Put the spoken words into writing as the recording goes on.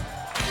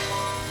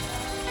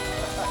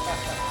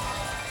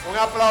Un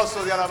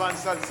aplauso de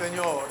alabanza al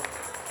Señor.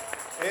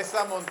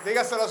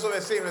 Dígaselo a su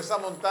vecino, esa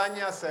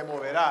montaña se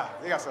moverá.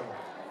 Dígaselo.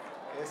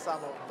 Esa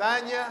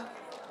montaña,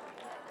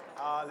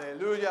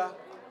 aleluya,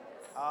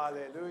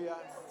 aleluya.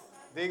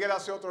 Dígale a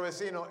su otro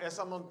vecino,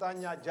 esa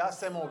montaña ya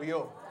se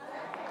movió.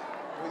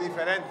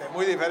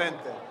 Muy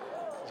diferente.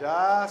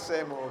 Ya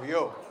se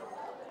movió.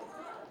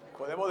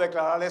 Podemos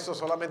declarar eso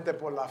solamente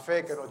por la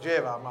fe que nos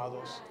lleva,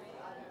 amados,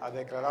 a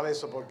declarar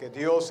eso, porque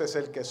Dios es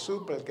el que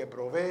suple, el que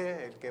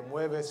provee, el que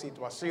mueve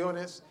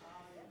situaciones,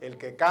 el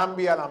que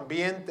cambia el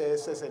ambiente.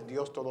 Ese es el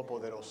Dios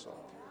Todopoderoso.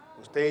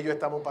 Usted y yo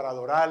estamos para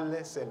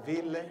adorarle,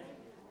 servirle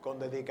con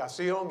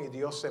dedicación, y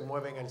Dios se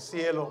mueve en el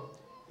cielo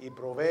y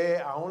provee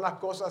aún las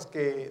cosas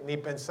que ni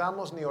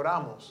pensamos ni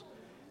oramos.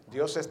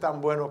 Dios es tan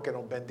bueno que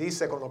nos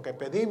bendice con lo que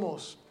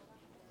pedimos,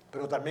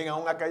 pero también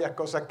aún aquellas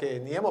cosas que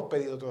ni hemos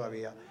pedido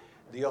todavía,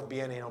 Dios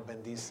viene y nos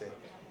bendice.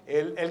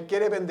 Él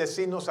quiere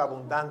bendecirnos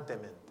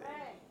abundantemente.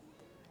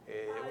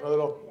 Una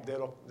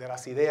de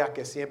las ideas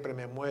que siempre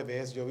me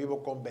mueve es, yo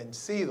vivo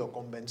convencido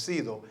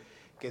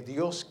que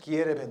Dios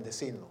quiere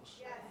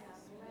bendecirnos.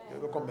 Yo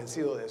vivo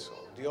convencido de eso.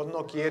 Dios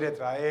no quiere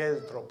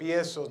traer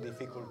tropiezos,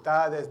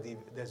 dificultades,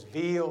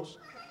 desvíos,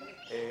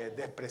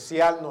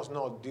 despreciarnos.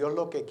 No, Dios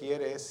lo que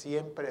quiere es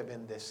siempre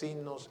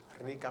bendecirnos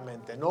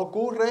ricamente. No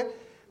ocurre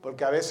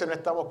porque a veces no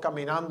estamos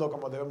caminando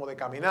como debemos de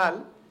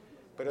caminar,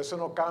 pero eso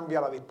no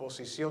cambia la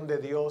disposición de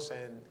Dios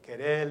en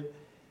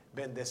querer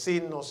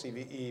bendecirnos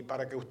y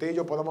para que usted y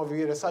yo podamos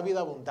vivir esa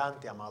vida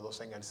abundante, amados,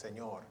 en el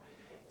Señor.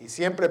 Y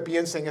siempre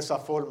piense en esa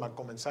forma al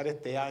comenzar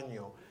este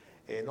año.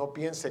 No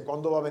piense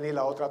cuándo va a venir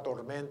la otra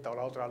tormenta o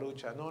la otra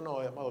lucha. No,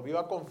 amado,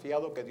 viva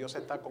confiado que Dios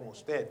está con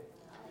usted,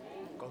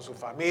 con su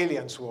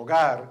familia, en su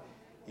hogar,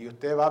 y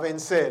usted va a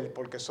vencer,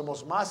 porque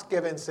somos más que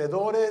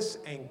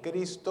vencedores en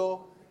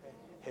Cristo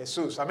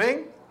Jesús.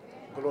 Amén.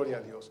 Gloria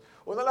a Dios.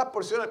 Una de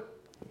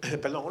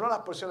las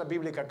porciones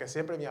bíblicas que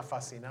siempre me ha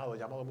fascinado,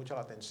 llamado mucho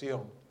la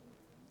atención,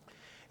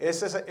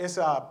 es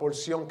esa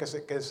porción que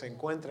se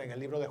encuentra en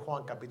el libro de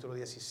Juan, capítulo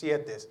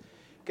 17,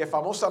 que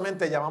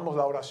famosamente llamamos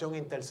la oración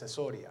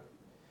intercesoria.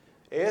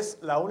 Es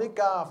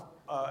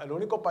el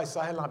único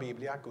pasaje en la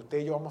Biblia que usted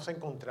y yo vamos a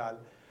encontrar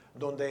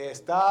donde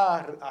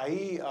está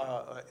ahí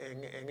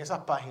en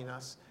esas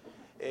páginas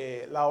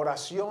la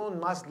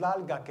oración más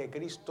larga que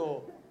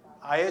Cristo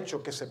ha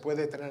hecho que se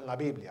puede tener en la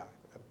Biblia.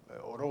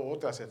 Oró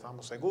otras,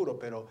 estamos seguros,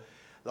 pero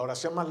la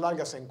oración más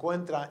larga se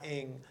encuentra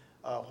en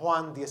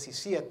Juan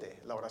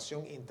 17, la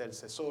oración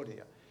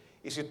intercesoria.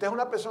 Y si usted es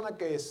una persona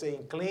que se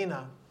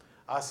inclina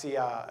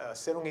hacia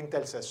ser un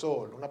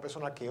intercesor, una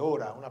persona que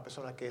ora, una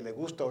persona que le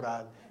gusta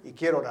orar y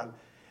quiere orar,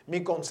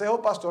 mi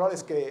consejo pastoral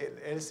es que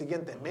el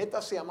siguiente: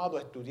 métase, amado,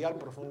 a estudiar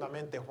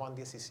profundamente Juan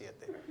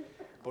 17,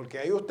 porque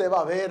ahí usted va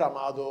a ver,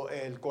 amado,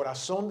 el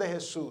corazón de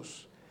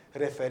Jesús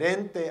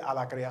referente a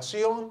la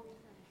creación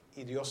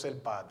y Dios el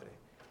Padre.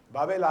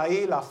 Va a ver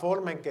ahí la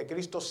forma en que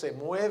Cristo se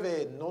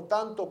mueve, no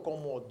tanto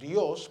como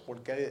Dios,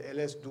 porque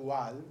Él es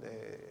dual,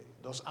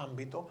 dos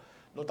ámbitos,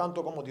 no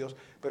tanto como Dios,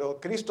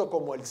 pero Cristo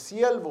como el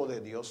siervo de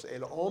Dios,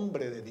 el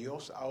hombre de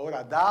Dios,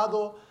 ahora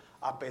dado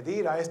a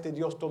pedir a este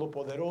Dios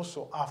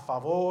todopoderoso a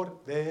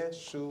favor de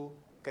su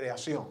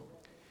creación.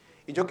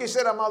 Y yo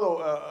quisiera, amado,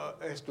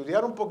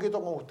 estudiar un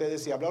poquito con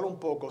ustedes y hablar un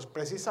poco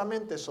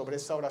precisamente sobre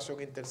esa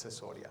oración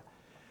intercesoria.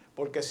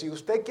 Porque si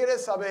usted quiere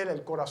saber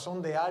el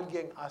corazón de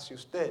alguien hacia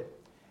usted,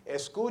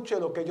 escuche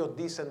lo que ellos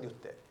dicen de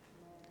usted.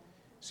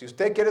 Si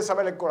usted quiere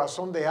saber el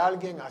corazón de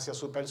alguien hacia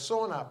su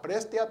persona,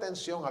 preste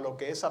atención a lo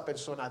que esa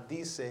persona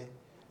dice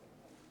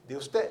de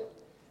usted.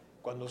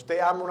 Cuando usted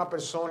ama a una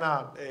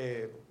persona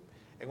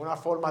en una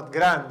forma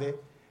grande,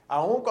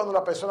 aun cuando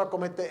la persona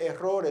comete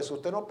errores,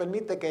 usted no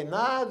permite que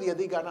nadie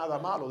diga nada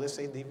malo de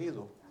ese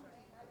individuo,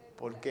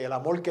 porque el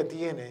amor que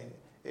tiene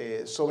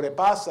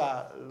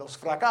sobrepasa los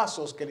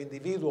fracasos que el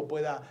individuo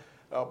pudo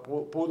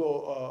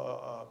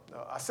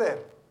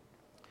hacer.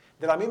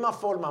 De la misma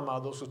forma,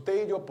 amados,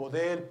 usted y yo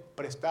poder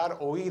prestar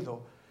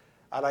oído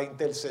a la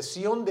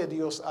intercesión de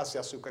Dios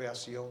hacia su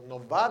creación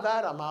nos va a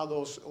dar,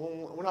 amados,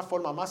 una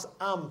forma más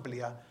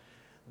amplia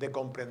de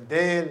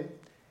comprender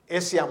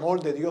ese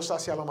amor de Dios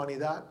hacia la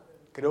humanidad.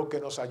 Creo que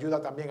nos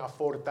ayuda también a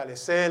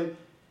fortalecer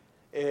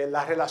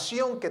la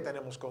relación que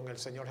tenemos con el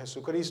Señor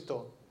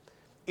Jesucristo.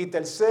 Y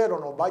tercero,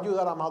 nos va a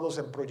ayudar, amados,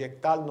 en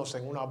proyectarnos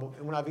en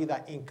una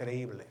vida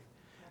increíble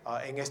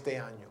en este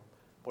año.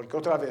 Porque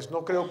otra vez,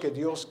 no creo que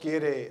Dios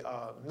quiere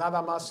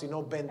nada más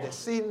sino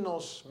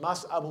bendecirnos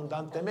más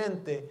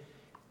abundantemente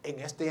en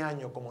este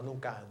año como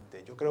nunca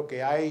antes. Yo creo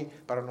que hay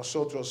para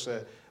nosotros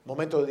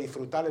momentos de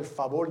disfrutar el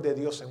favor de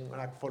Dios en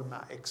una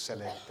forma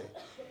excelente.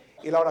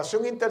 Y la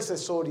oración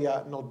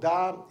intercesoria nos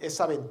da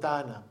esa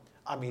ventana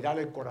a mirar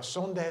el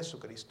corazón de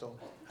Jesucristo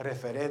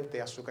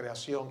referente a su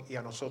creación y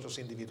a nosotros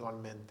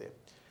individualmente.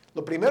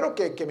 Lo primero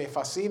que me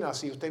fascina,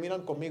 si ustedes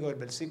miran conmigo el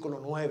versículo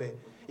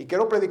 9, y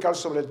quiero predicar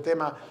sobre el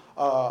tema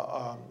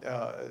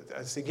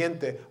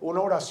siguiente,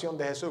 una oración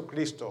de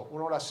Jesucristo,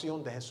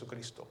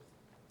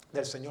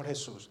 del Señor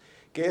Jesús,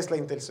 que es la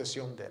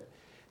intercesión de Él.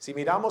 Si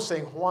miramos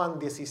en Juan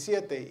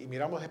 17 y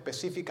miramos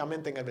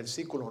específicamente en el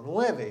versículo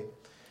 9,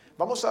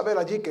 vamos a ver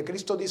allí que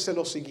Cristo dice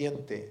lo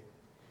siguiente: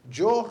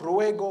 yo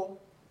ruego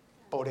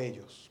por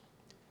ellos.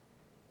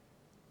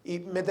 Y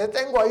me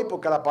detengo ahí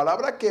porque la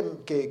palabra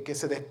que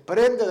se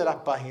desprende de las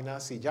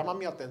páginas y llama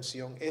mi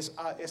atención es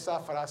esa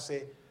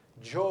frase,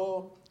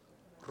 yo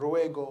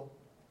ruego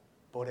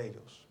por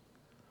ellos.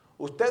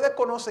 Ustedes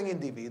conocen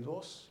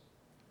individuos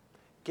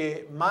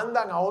que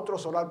mandan a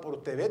otros orar por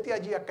usted. Vete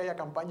allí a aquella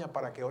campaña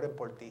para que oren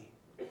por ti.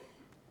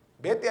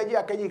 Vete allí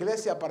a aquella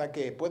iglesia para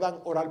que puedan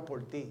orar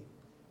por ti.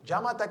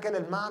 Llámate a aquel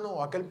hermano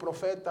o aquel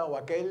profeta o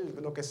aquel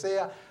lo que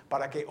sea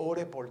para que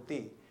ore por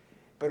ti.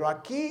 Pero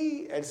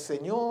aquí el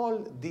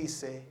Señor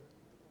dice,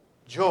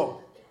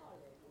 yo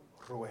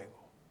ruego.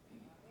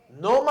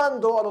 No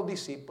mandó a los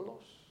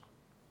discípulos,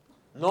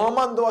 no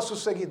mandó a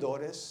sus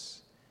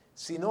seguidores,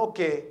 sino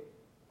que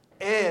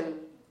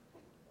Él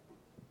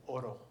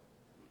oró.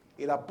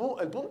 Y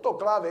el punto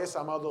clave es,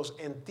 amados,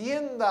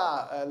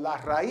 entienda la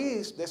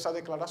raíz de esa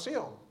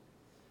declaración.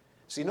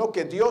 Sino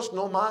que Dios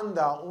no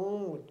manda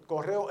un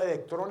correo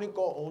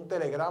electrónico o un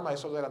telegrama,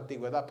 eso de la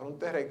antigüedad, pero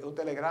un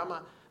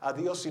telegrama a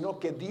Dios, sino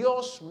que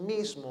Dios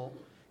mismo,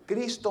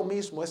 Cristo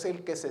mismo, es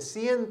el que se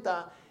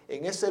sienta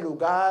en ese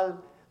lugar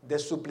de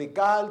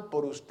suplicar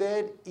por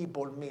usted y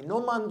por mí.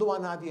 No mandó a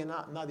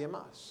nadie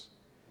más.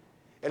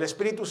 El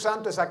Espíritu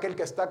Santo es aquel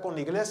que está con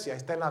la iglesia,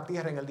 está en la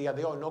tierra en el día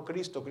de hoy, no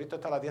Cristo. Cristo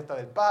está a la diestra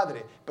del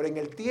Padre, pero en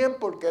el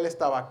tiempo en que Él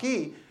estaba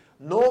aquí,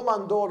 no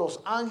mandó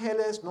los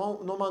ángeles, no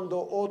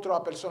mandó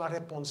otra persona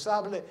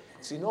responsable,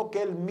 sino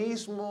que Él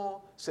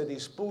mismo se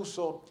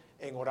dispuso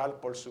en orar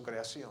por su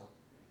creación.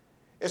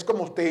 Es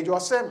como usted y yo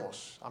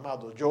hacemos,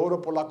 amados. Yo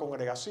oro por la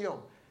congregación,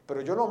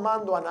 pero yo no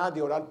mando a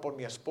nadie a orar por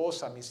mi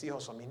esposa, mis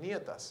hijos o mis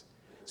nietas,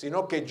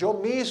 sino que yo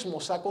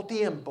mismo saco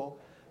tiempo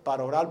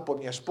para orar por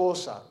mi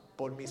esposa,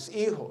 por mis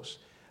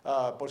hijos,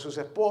 por sus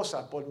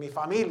esposas, por mi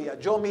familia.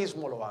 Yo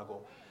mismo lo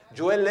hago.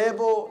 Yo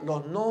elevo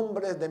los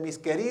nombres de mis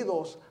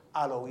queridos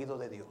al oído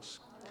de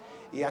Dios.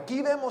 Y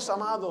aquí vemos,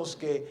 amados,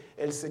 que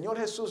el Señor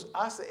Jesús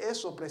hace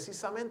eso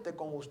precisamente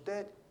con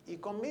usted y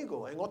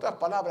conmigo. En otras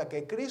palabras,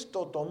 que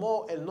Cristo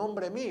tomó el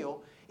nombre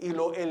mío y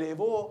lo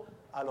elevó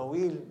al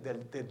oír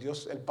de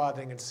Dios el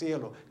Padre en el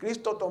cielo.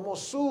 Cristo tomó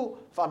su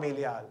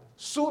familiar,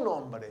 su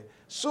nombre,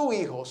 su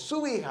hijo,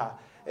 su hija,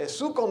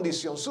 su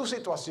condición, su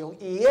situación,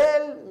 y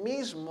Él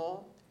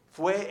mismo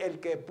fue el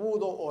que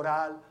pudo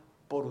orar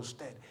por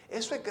usted.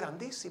 Eso es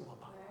grandísimo,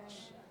 amados.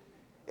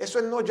 Eso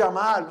es no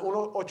llamar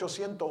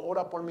 1-800,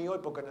 ora por mí hoy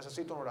porque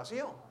necesito una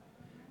oración.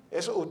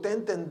 Eso usted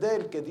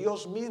entender que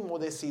Dios mismo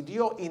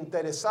decidió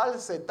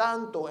interesarse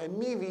tanto en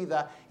mi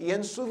vida y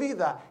en su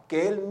vida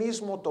que Él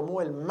mismo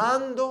tomó el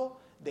mando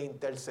de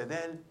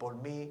interceder por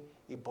mí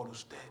y por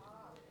usted.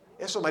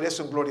 Eso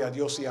merece un gloria a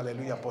Dios y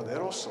aleluya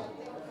poderoso.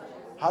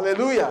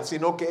 Aleluya,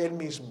 sino que Él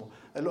mismo.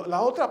 El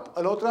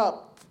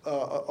otro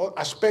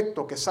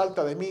aspecto que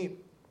salta de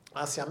mí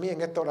hacia mí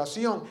en esta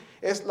oración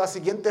es la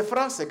siguiente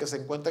frase que se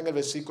encuentra en el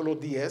versículo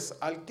 10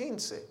 al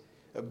 15.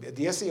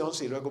 10 y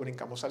 11 y luego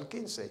brincamos al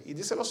 15. Y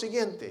dice lo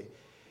siguiente: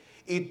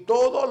 y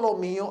todo lo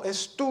mío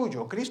es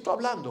tuyo. Cristo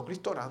hablando,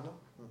 Cristo orando,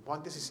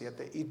 Juan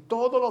 17. Y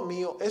todo lo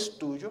mío es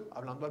tuyo,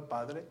 hablando al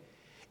Padre,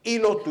 y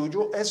lo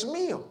tuyo es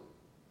mío.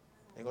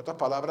 En otras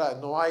palabras,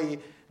 no hay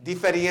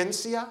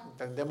diferencia.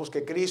 Entendemos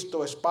que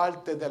Cristo es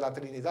parte de la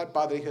Trinidad,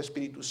 Padre, Hijo,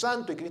 Espíritu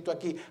Santo. Y Cristo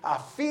aquí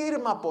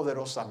afirma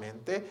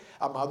poderosamente,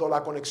 amado,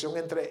 la conexión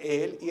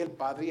entre Él y el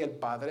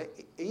Padre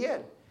y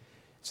Él.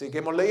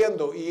 Seguimos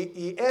leyendo.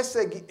 Y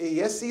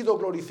he sido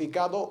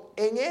glorificado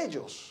en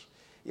ellos.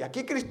 Y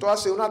aquí Cristo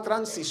hace una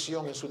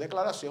transición en su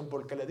declaración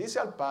porque le dice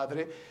al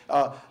Padre,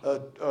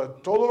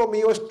 todo lo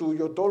mío es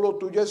tuyo, todo lo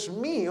tuyo es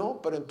mío.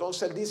 Pero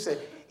entonces Él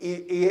dice,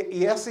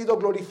 y he sido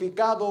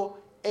glorificado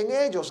en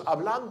ellos,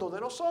 hablando de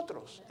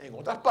nosotros. En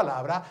otras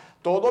palabras,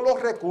 todos los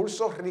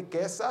recursos,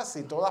 riquezas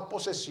y todas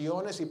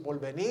posesiones y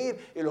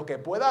porvenir y lo que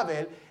pueda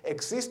haber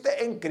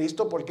existe en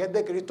Cristo porque es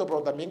de Cristo,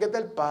 pero también es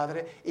del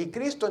Padre. Y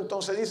Cristo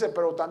entonces dice,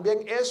 pero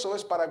también eso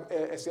es para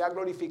sea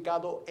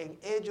glorificado en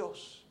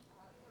ellos,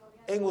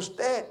 en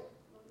usted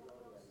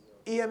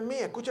y en mí.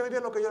 Escúchame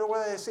bien lo que yo le voy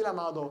a decir,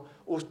 amado.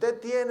 Usted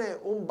tiene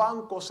un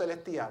banco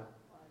celestial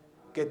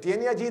que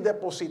tiene allí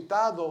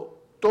depositado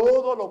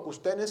todo lo que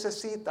usted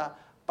necesita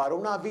para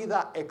una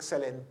vida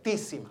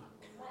excelentísima.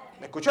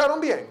 ¿Me escucharon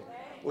bien?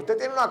 Usted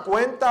tiene una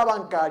cuenta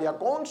bancaria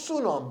con su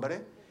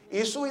nombre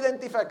y su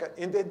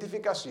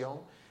identificación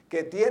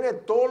que tiene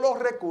todos los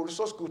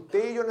recursos que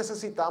usted y yo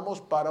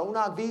necesitamos para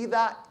una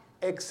vida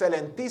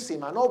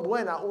excelentísima, no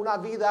buena, una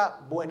vida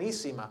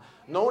buenísima,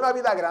 no una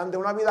vida grande,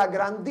 una vida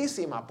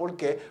grandísima. ¿Por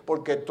qué?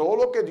 Porque todo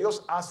lo que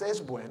Dios hace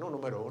es bueno,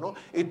 número uno,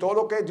 y todo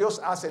lo que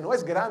Dios hace no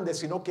es grande,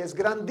 sino que es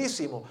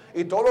grandísimo,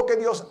 y todo lo que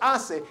Dios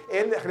hace,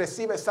 Él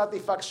recibe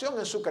satisfacción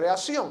en su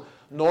creación.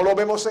 No lo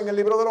vemos en el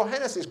libro de los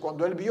Génesis,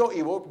 cuando Él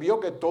vio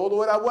que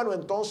todo era bueno,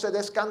 entonces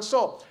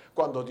descansó.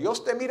 Cuando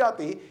Dios te mira a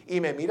ti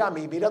y me mira a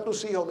mí, mira a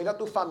tus hijos, mira a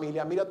tu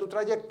familia, mira tu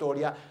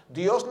trayectoria,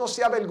 Dios no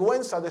se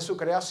avergüenza de su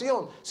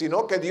creación,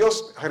 sino que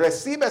Dios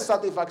recibe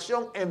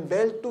satisfacción en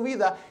ver tu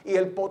vida y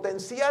el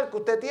potencial que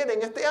usted tiene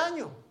en este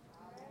año.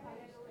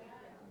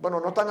 Bueno,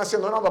 no están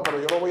haciendo nada, pero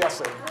yo lo voy a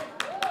hacer.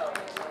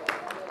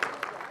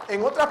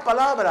 En otras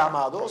palabras,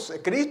 amados,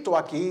 Cristo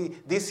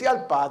aquí dice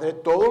al Padre,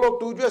 todo lo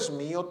tuyo es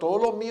mío, todo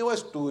lo mío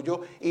es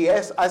tuyo, y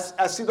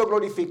ha sido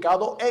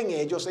glorificado en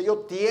ellos.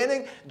 Ellos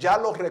tienen ya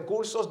los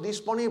recursos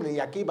disponibles. Y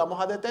aquí vamos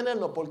a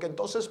detenernos, porque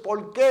entonces,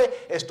 ¿por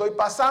qué estoy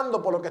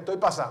pasando por lo que estoy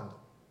pasando?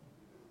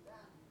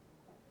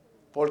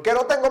 ¿Por qué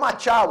no tengo más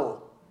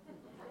chavo?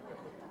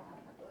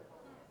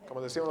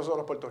 Como decimos nosotros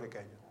los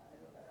puertorriqueños.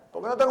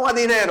 ¿Por qué no tengo más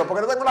dinero? ¿Por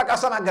qué no tengo una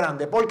casa más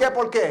grande? ¿Por qué?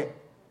 ¿Por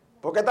qué?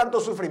 ¿Por qué tanto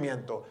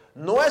sufrimiento?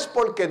 No es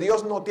porque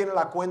Dios no tiene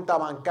la cuenta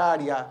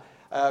bancaria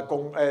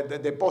con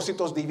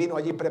depósitos divinos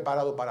allí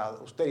preparados para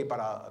usted y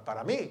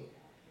para mí.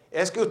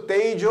 Es que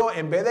usted y yo,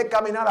 en vez de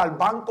caminar al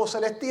banco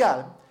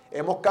celestial,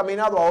 hemos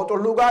caminado a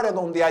otros lugares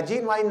donde allí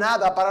no hay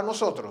nada para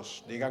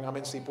nosotros. Digan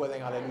amén si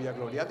pueden, aleluya,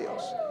 gloria a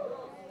Dios.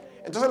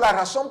 Entonces, la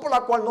razón por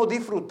la cual no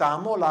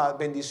disfrutamos la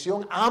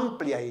bendición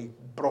amplia y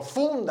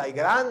profunda y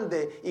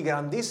grande y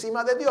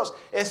grandísima de Dios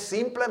es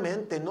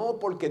simplemente no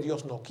porque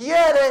Dios no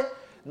quiere,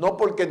 no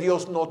porque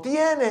Dios no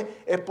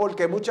tiene, es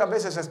porque muchas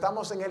veces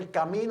estamos en el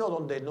camino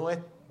donde no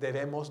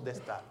debemos de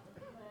estar.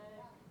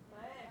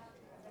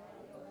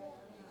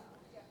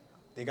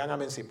 Digan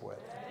amén si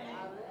pueden.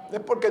 No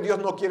es porque Dios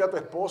no quiere a tu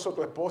esposo,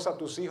 tu esposa,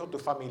 tus hijos,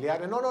 tus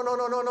familiares. No,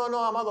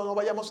 amado, no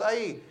vayamos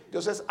ahí.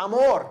 Dios es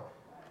amor.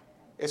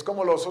 Es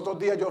como los otros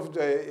días yo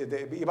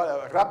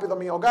iba rápido a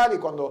mi hogar y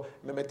cuando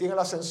me metí en el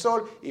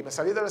ascensor y me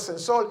salí del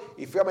ascensor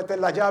y fui a meter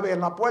la llave en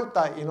la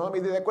puerta y no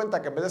me di de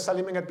cuenta que en vez de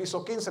salirme en el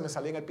piso 15 me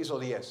salí en el piso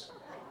 10.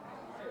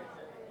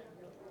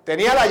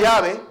 Tenía la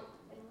llave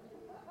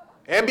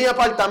en mi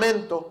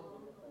apartamento,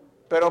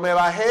 pero me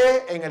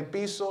bajé en el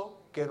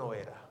piso que no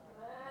era.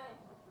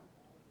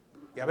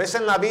 Y a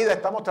veces en la vida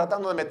estamos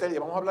tratando de meter, y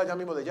vamos a hablar ya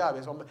mismo de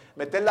llaves,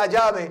 meter la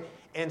llave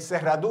en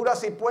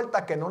cerraduras y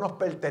puertas que no nos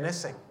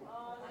pertenecen.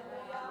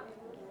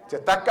 Si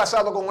estás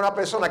casado con una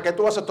persona, ¿qué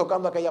tú haces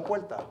tocando aquella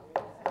puerta?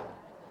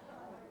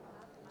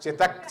 Si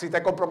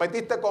te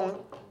comprometiste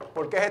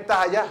 ¿por qué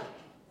estás allá?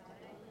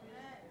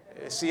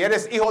 Si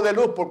eres hijo de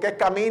luz, ¿por qué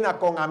caminas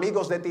con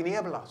amigos de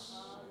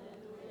tinieblas?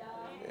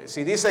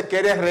 Si dices que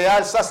eres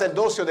real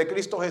sacerdocio de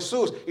Cristo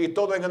Jesús y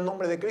todo en el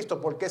nombre de Cristo,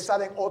 ¿por qué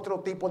salen otro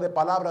tipo de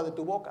palabras de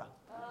tu boca?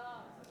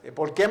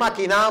 ¿Por qué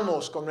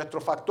maquinamos con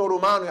nuestro factor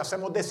humano y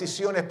hacemos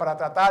decisiones para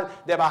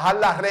tratar de bajar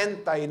la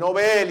renta y no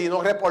ver y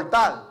no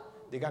reportar?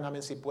 Digan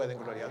amén si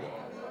pueden, gloria a Dios.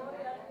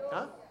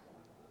 ¿Ah?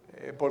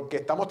 Porque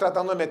estamos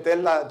tratando de meter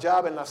la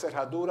llave en la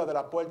cerradura de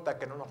la puerta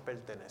que no nos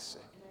pertenece.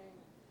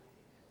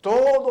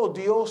 Todo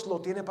Dios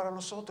lo tiene para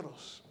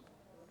nosotros.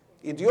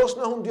 Y Dios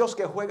no es un Dios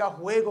que juega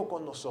juego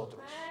con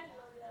nosotros.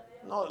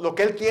 No, lo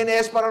que Él tiene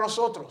es para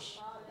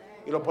nosotros.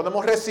 Y lo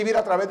podemos recibir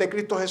a través de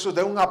Cristo Jesús.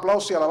 Den un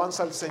aplauso y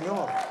alabanza al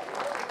Señor.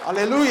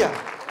 Aleluya.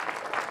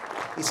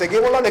 Y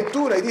seguimos la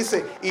lectura y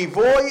dice, y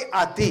voy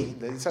a ti,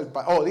 le dice el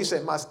Padre.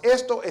 Dice, mas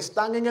estos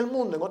están en el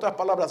mundo. En otras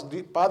palabras,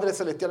 Padre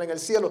Celestial en el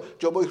cielo,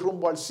 yo voy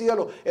rumbo al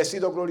cielo, he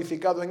sido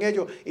glorificado en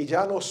ellos y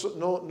ya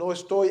no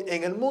estoy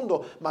en el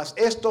mundo, mas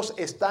estos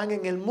están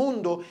en el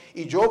mundo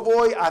y yo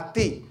voy a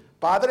ti.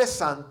 Padre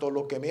Santo,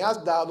 lo que me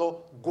has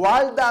dado,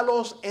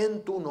 guárdalos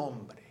en tu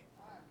nombre,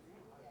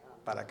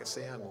 para que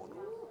sean uno.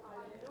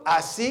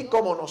 Así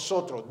como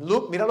nosotros.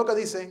 Mira lo que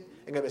dice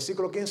en el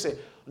versículo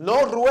 15.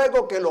 No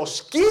ruego que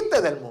los quite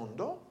del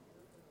mundo,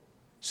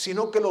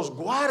 sino que los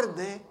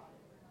guarde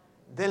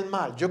del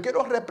mal. Yo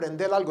quiero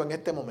reprender algo en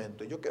este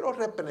momento. Yo quiero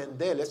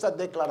reprender esas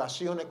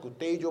declaraciones que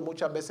usted y yo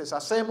muchas veces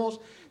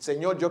hacemos.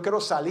 Señor, yo quiero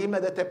salirme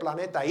de este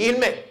planeta,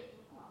 irme.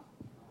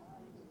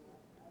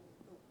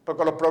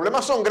 Porque los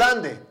problemas son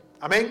grandes.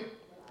 Amén.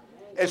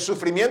 El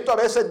sufrimiento a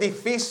veces es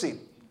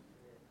difícil.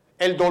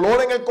 El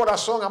dolor en el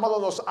corazón, amado,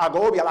 nos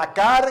agobia. La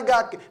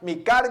carga,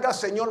 mi carga,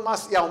 Señor,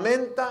 más y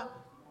aumenta.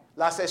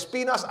 Las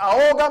espinas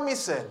ahogan mi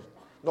ser.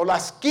 No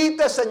las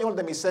quite, Señor,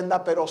 de mi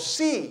senda, pero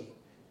sí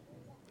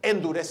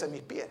endurece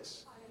mis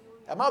pies.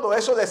 Amado,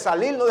 eso de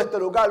salirnos de este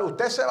lugar,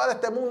 usted se va de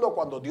este mundo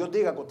cuando Dios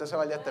diga que usted se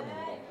vaya de este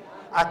mundo.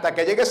 Hasta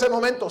que llegue ese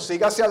momento,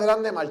 siga hacia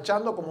adelante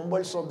marchando como un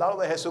buen soldado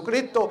de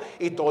Jesucristo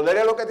y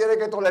tolere lo que tiene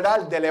que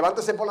tolerar.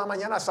 Levántese por la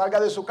mañana, salga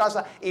de su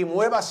casa y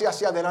muévase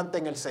hacia adelante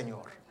en el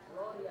Señor.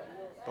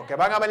 Porque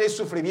van a venir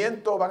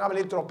sufrimientos, van a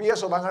venir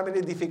tropiezos, van a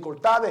venir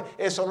dificultades.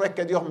 Eso no es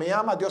que Dios me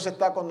ama, Dios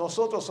está con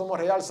nosotros, somos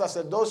real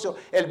sacerdocio,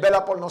 Él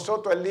vela por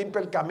nosotros, Él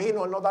limpia el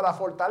camino, Él nos da la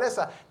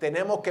fortaleza.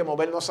 Tenemos que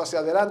movernos hacia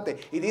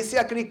adelante. Y dice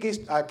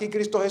aquí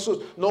Cristo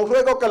Jesús, no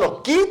ruego que los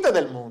quite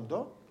del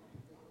mundo,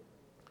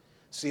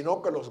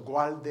 sino que los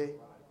guarde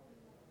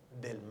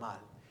del mal.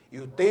 Y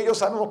usted y yo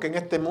sabemos que en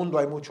este mundo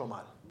hay mucho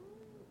mal.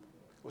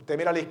 Usted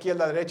mira a la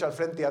izquierda, a la derecha, al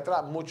frente y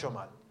atrás, mucho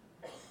mal.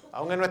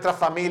 Aún en nuestras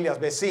familias,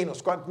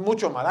 vecinos,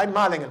 mucho mal. Hay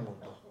mal en el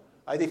mundo.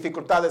 Hay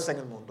dificultades en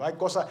el mundo. Hay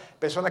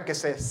personas que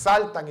se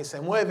saltan y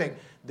se mueven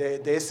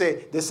de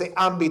ese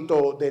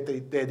ámbito de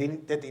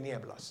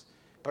tinieblas.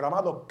 Pero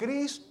amado,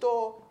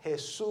 Cristo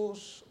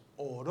Jesús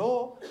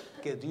oró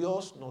que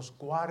Dios nos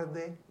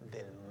guarde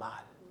del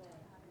mal.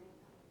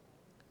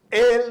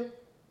 Él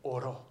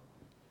oró.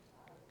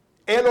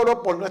 Él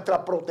oró por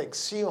nuestra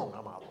protección,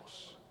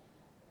 amados.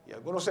 Y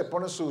algunos se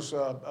ponen su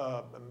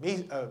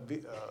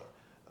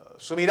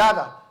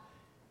mirada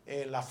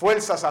en las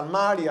fuerzas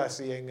armarias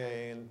y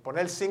en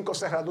poner 5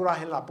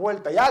 cerraduras en la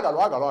puerta. Y hágalo.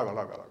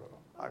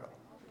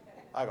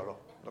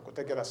 Lo que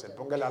usted quiera hacer.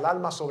 Póngale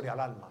alarmas sobre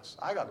alarmas.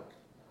 Hágalo.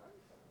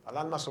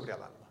 Alarmas sobre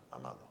alarmas,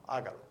 amado.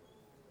 Hágalo.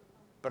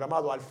 Pero,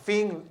 amado, al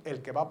fin,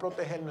 el que va a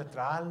proteger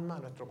nuestra alma,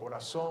 nuestro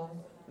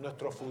corazón,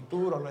 nuestro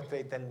futuro, nuestra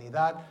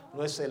eternidad,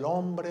 no es el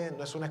hombre,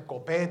 no es una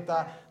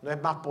escopeta, no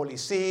es más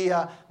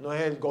policía, no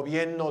es el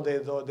gobierno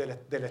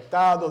del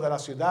Estado, de la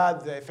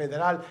ciudad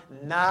federal,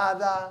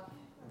 nada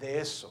de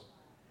eso.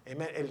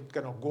 El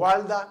que nos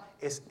guarda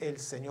es el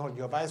Señor.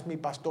 Jehová es mi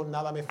pastor,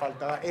 nada me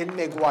faltará. Él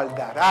me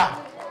guardará.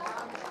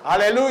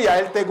 Aleluya,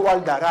 Él te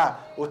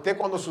guardará. Usted,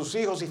 cuando sus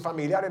hijos y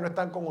familiares no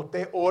están con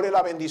usted, ore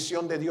la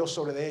bendición de Dios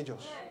sobre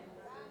ellos.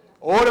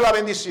 Ore la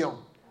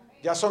bendición.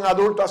 Ya son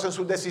adultos, hacen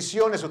sus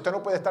decisiones. Usted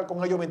no puede estar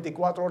con ellos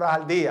 24 horas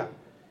al día.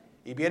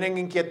 Y vienen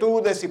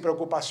inquietudes y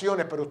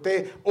preocupaciones, pero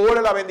usted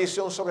ore la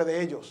bendición sobre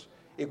de ellos.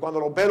 Y cuando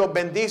los ve, los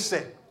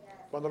bendice.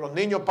 Cuando los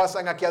niños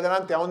pasan aquí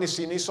adelante, aún ni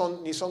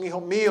son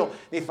hijos míos,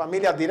 ni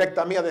familia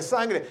directa mía de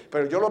sangre,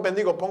 pero yo los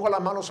bendigo, pongo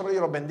las manos sobre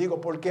ellos y los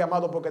bendigo. ¿Por qué,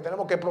 amado? Porque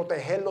tenemos que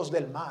protegerlos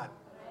del mal.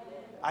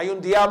 Hay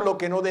un diablo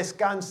que no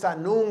descansa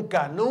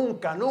nunca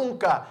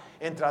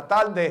en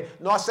tratar de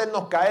no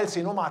hacernos caer,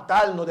 sino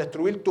matarnos,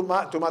 destruir tu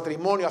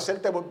matrimonio,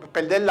 hacerte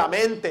perder la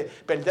mente,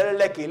 perder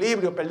el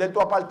equilibrio, perder tu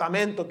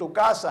apartamento, tu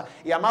casa.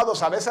 Y,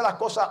 amados, a veces las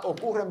cosas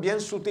ocurren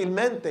bien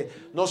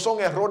sutilmente, no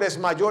son errores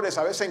mayores,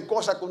 a veces en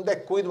cosas que un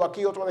descuido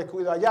aquí, otro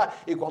descuido allá.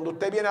 Y cuando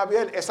usted viene a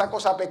ver, esa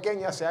cosa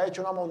pequeña se ha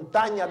hecho una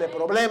montaña de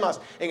problemas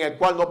en el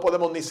cual no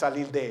podemos ni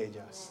salir de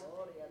ellas.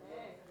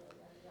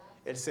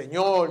 El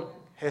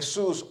Señor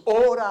Jesús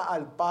ora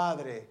al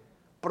Padre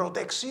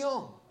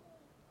protección.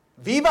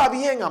 Viva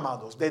bien,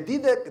 amados.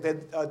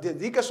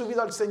 Dedique su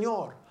vida al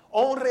Señor.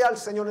 Honre al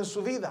Señor en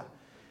su vida.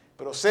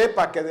 Pero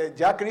sepa que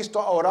ya Cristo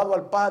ha orado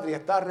al Padre y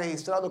está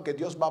registrado que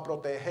Dios va a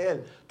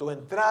proteger tu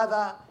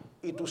entrada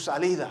y tu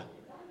salida.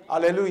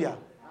 Aleluya.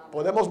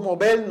 Podemos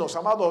movernos,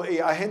 amados.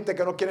 Y hay gente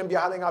que no quiere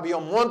viajar en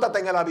avión. Móntate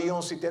en el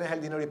avión si tienes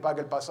el dinero y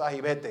paga el pasaje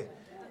y vete.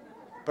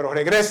 Pero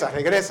regresa.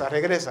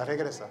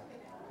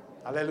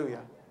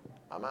 Aleluya.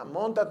 Mamá,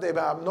 móntate,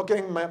 no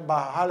quieren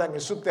bajarla en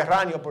el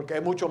subterráneo porque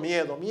hay mucho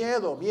miedo.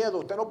 Miedo.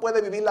 Usted no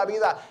puede vivir la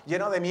vida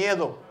llena de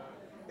miedo.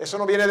 Eso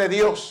no viene de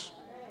Dios.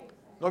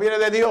 No viene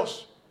de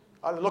Dios.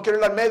 No quiero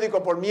ir al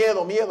médico por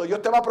miedo.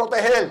 Dios te va a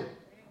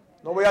proteger.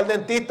 No voy al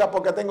dentista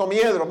porque tengo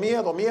miedo.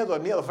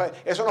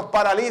 Eso nos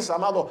paraliza,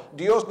 amado.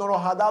 Dios no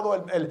nos ha dado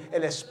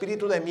el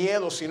espíritu de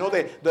miedo, sino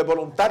de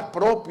voluntad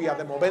propia,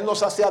 de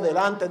movernos hacia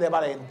adelante, de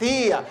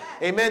valentía.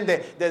 Amén.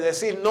 De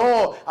decir,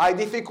 no, hay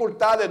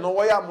dificultades, no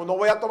voy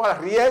a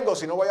tomar riesgos,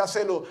 sino voy a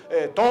ser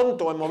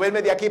tonto en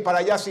moverme de aquí para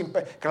allá.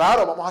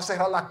 Claro, vamos a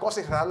cerrar las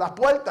cosas y cerrar las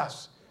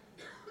puertas.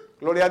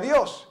 Gloria a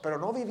Dios. Pero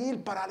no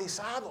vivir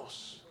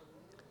paralizados.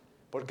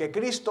 Porque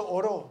Cristo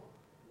oró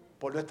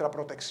por nuestra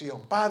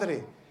protección.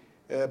 Padre,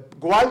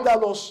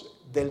 guárdalos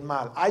del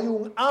mal. Hay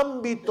un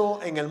ámbito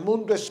en el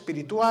mundo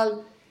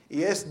espiritual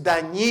y es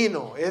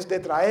dañino, es de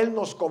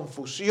traernos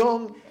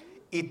confusión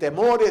y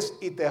temores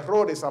y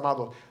terrores,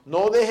 amados.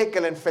 No deje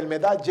que la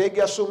enfermedad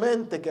llegue a su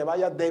mente, que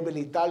vaya a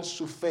debilitar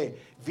su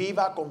fe.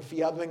 Viva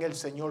confiado en el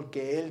Señor,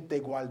 que Él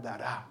te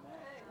guardará.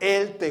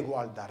 Él te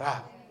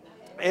guardará.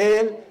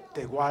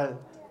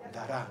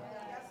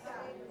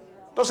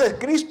 Entonces,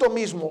 Cristo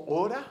mismo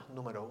ora,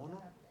 número 1.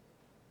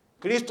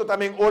 Cristo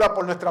también ora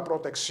por nuestra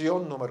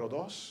protección, número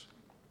 2.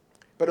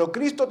 Pero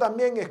Cristo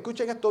también,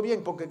 escuchen esto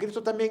bien, porque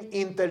Cristo también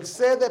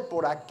intercede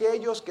por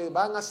aquellos que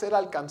van a ser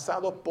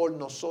alcanzados por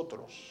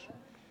nosotros.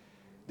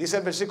 Dice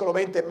el versículo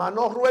 20, mas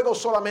no ruego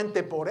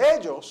solamente por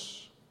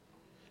ellos,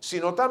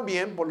 sino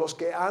también por los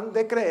que han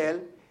de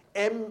creer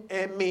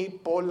en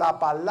mí por la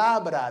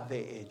palabra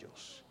de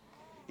ellos.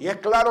 Y es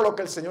claro lo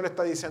que el Señor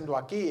está diciendo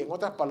aquí. En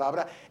otras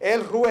palabras,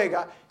 Él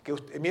ruega que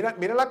usted,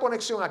 mira la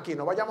conexión aquí,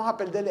 no vayamos a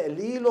perder el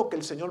hilo que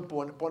el Señor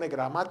pone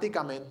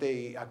gramáticamente,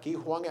 y aquí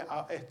Juan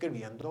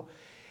escribiendo.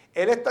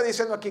 Él está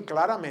diciendo aquí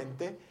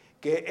claramente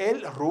que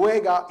Él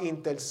ruega,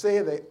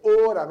 intercede,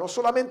 ora, no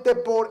solamente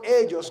por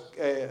ellos,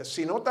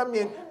 sino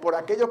también por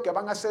aquellos que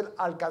van a ser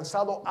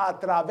alcanzados a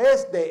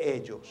través de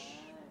ellos.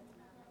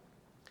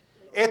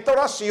 Esta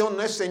oración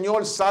no es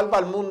Señor, salva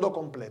al mundo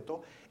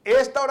completo.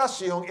 Esta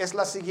oración es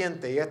la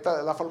siguiente, y esta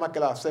es la forma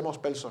que la hacemos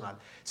personal.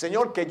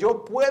 Señor, que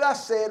yo pueda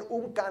ser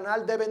un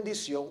canal de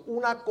bendición,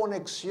 una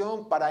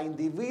conexión para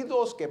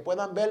individuos que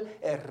puedan ver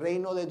el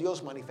reino de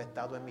Dios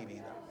manifestado en mi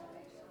vida.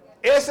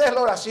 Esa es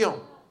la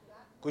oración.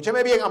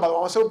 Escúcheme bien, amado,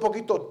 vamos a ser un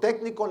poquito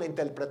técnico en la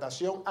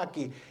interpretación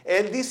aquí.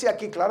 Él dice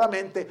aquí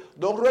claramente,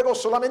 no ruego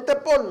solamente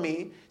por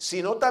mí,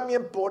 sino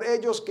también por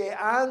ellos que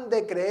han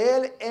de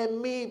creer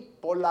en mí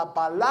por la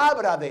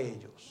palabra de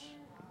ellos.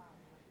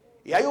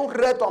 Y hay un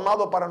reto,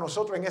 amado, para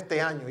nosotros en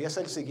este año, y es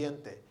el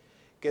siguiente,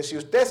 que si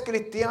usted es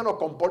cristiano,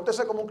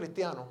 compórtese como un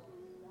cristiano,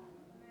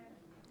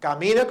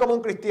 camine como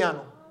un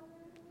cristiano.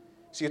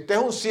 Si usted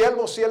es un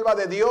siervo o sierva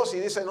de Dios y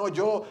dice, no,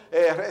 yo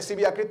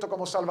recibí a Cristo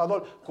como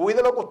Salvador,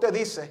 cuide lo que usted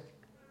dice.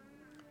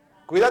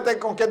 Cuídate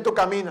con quién tú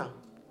caminas.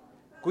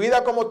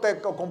 Cuida cómo te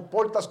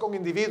comportas con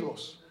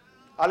individuos.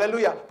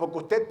 Aleluya. Porque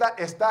usted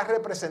está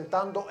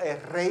representando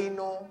el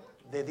reino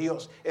de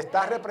Dios.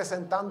 Está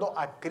representando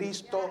a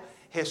Cristo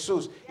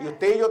Jesús. Y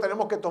usted y yo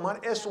tenemos que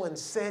tomar eso en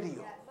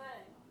serio.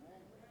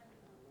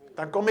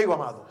 ¿Están conmigo,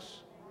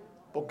 amados?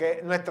 Porque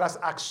nuestras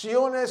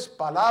acciones,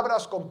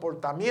 palabras,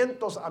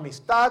 comportamientos,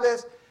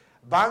 amistades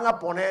van a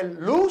poner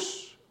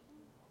luz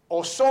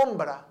o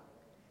sombra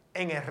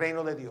en el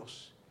reino de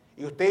Dios.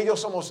 Y usted y yo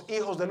somos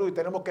hijos de luz y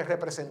tenemos que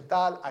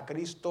representar a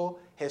Cristo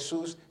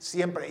Jesús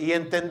siempre. Y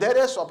entender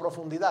eso a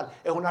profundidad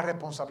es una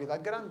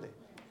responsabilidad grande.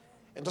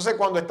 Entonces,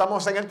 cuando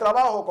estamos en el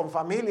trabajo, con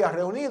familias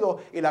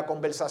reunidos y la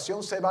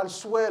conversación se va al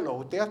suelo.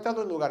 Usted ha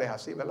estado en lugares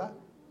así, ¿verdad?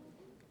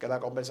 Que la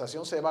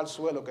conversación se va al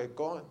suelo, que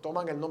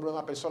toman el nombre de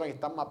una persona y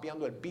están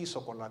mapeando el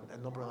piso con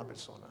el nombre de una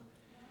persona.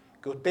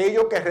 Que usted y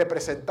yo que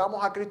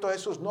representamos a Cristo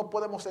Jesús no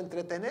podemos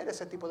entretener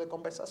ese tipo de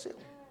conversación.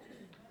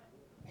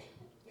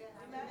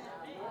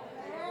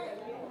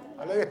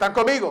 Aleluya. ¿Están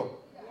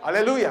conmigo?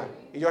 Aleluya.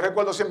 Y yo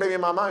recuerdo siempre a mi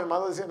mamá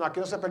diciendo, aquí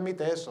no se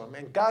permite eso.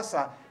 En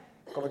casa,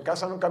 como en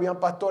casa nunca habían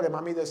pastores,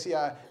 mami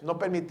decía, no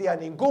permitía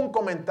ningún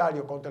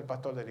comentario contra el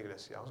pastor de la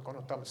iglesia.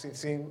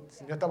 Si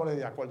no estamos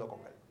de acuerdo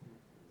con él.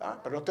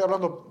 Pero no estoy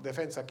hablando de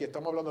defensa aquí,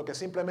 estamos hablando que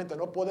simplemente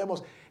no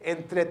podemos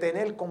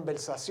entretener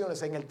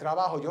conversaciones en el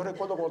trabajo. Yo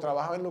recuerdo cuando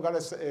trabajaba en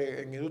lugares,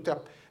 en industria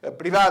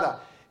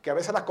privada, que a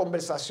veces las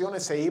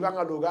conversaciones se iban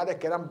a lugares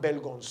que eran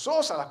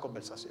vergonzosas las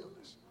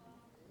conversaciones.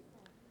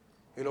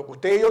 Y lo que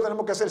usted y yo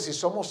tenemos que hacer, si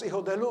somos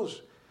hijos de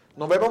luz,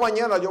 nos vemos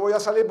mañana, yo voy a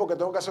salir porque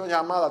tengo que hacer una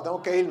llamada,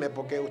 tengo que irme,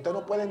 porque usted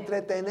no puede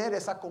entretener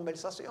esas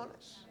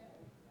conversaciones.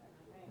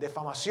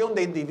 Difamación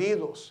de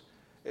individuos.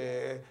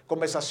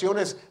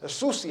 Conversaciones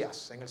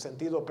sucias, en el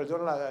sentido,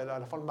 perdón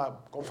la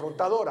forma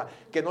confrontadora,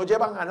 que no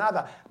llevan a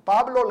nada.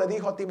 Pablo le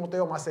dijo a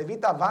Timoteo, mas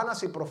evita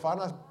vanas y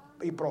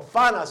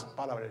profanas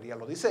palabrerías,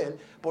 lo dice él,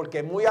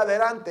 porque muy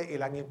adelante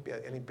la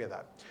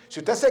impiedad. Si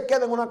usted se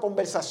queda en una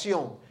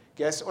conversación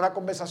que es una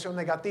conversación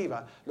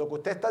negativa, lo que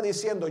usted está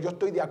diciendo, yo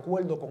estoy de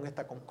acuerdo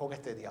con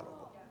este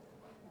diálogo.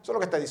 Eso es lo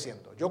que está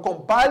diciendo. Yo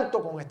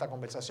comparto con esta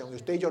conversación y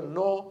usted y yo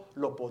no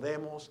lo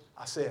podemos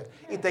hacer.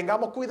 Y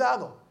tengamos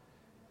cuidado.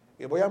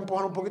 Y voy a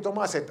empujar un poquito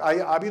más.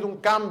 Ha habido un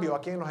cambio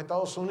aquí en los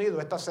Estados Unidos.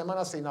 Esta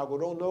semana se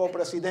inauguró un nuevo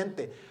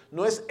presidente.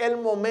 No es el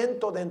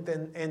momento de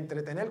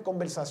entretener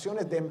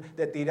conversaciones,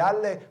 de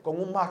tirarle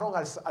con un marrón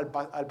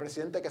al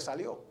presidente que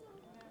salió.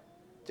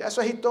 Ya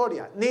eso es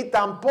historia. Ni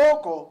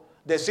tampoco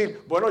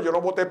decir, bueno, yo no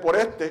voté por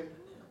este.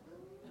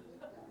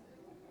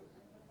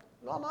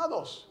 No,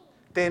 amados.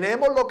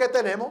 Tenemos lo que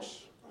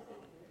tenemos.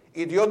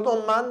 Y Dios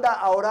nos manda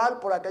a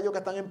orar por aquellos que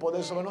están en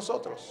poder sobre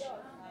nosotros.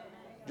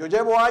 Yo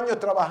llevo años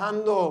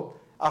trabajando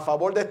a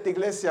favor de esta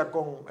iglesia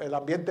con el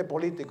ambiente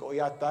político y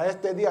hasta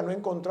este día no he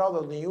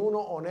encontrado ni uno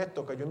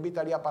honesto que yo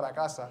invitaría para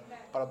casa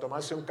para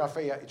tomarse un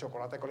café y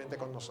chocolate caliente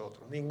con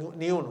nosotros.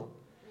 Ni uno.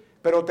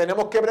 Pero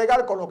tenemos que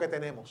bregar con lo que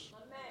tenemos.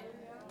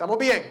 ¿Estamos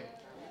bien?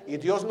 Y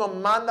Dios nos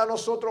manda a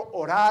nosotros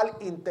orar,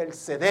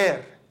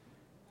 interceder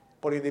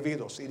por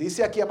individuos. Y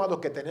dice aquí, amados,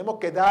 que tenemos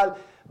que dar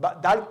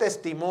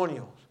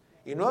testimonio.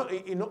 Y no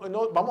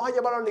vamos a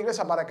llevarlo a la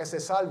iglesia para que se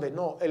salve.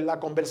 No, la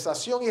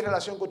conversación y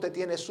relación que usted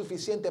tiene es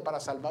suficiente para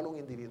salvar a un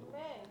individuo.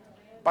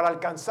 Para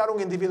alcanzar a un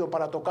individuo,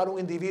 para tocar a un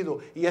individuo.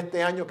 Y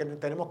este año que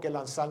tenemos que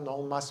lanzarnos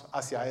aún más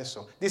hacia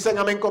eso. Dicen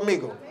amén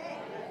conmigo.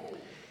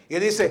 Y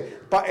dice,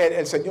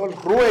 el Señor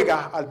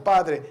ruega al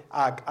Padre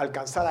a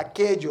alcanzar a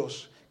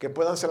aquellos que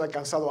puedan ser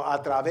alcanzados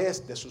a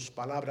través de sus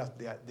palabras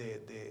de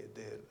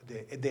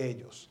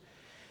ellos.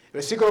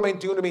 Versículo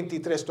 21 y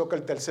 23 toca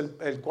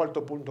el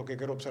cuarto punto que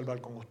quiero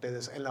observar con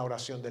ustedes en la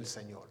oración del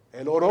Señor.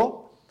 Él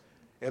oró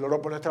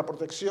por nuestra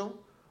protección,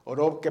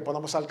 oró que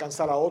podamos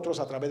alcanzar a otros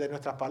a través de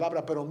nuestras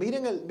palabras, pero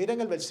miren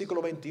el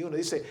versículo 21,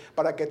 dice,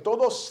 para que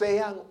todos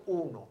sean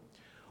uno.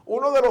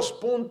 Uno de los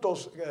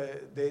puntos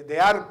de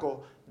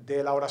arco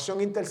de la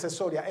oración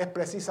intercesoria es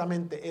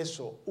precisamente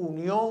eso,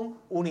 unión,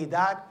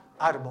 unidad,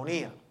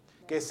 armonía.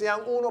 Que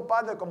sean uno,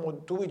 Padre, como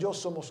tú y yo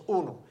somos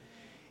uno.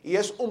 Y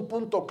es un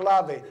punto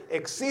clave.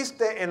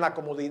 Existe en la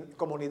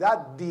comunidad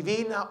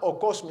divina o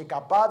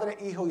cósmica Padre,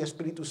 Hijo y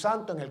Espíritu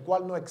Santo, en el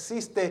cual no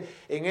existe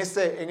en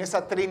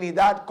esa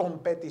Trinidad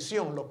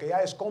competición, lo que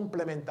hay es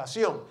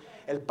complementación.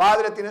 El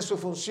Padre tiene su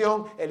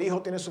función, el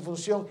Hijo tiene su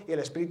función y el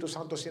Espíritu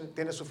Santo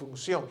tiene su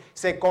función.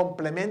 Se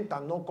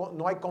complementan,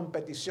 no hay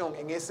competición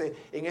en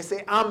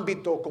ese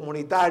ámbito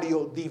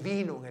comunitario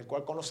divino en el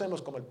cual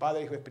conocemos como el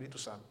Padre, Hijo y Espíritu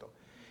Santo.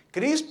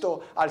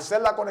 Cristo, al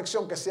ser la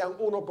conexión que sean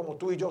uno como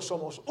tú y yo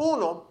somos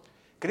uno,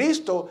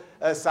 Cristo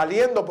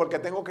saliendo porque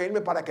tengo que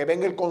irme para que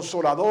venga el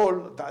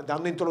Consolador,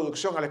 dando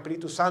introducción al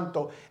Espíritu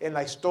Santo en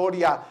la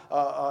historia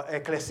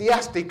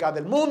eclesiástica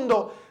del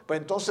mundo, pues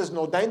entonces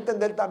nos da a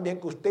entender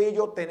también que usted y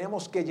yo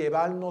tenemos que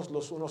llevarnos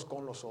los unos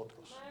con los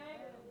otros.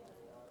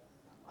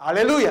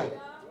 Aleluya.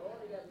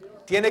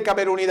 Tiene que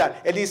haber unidad.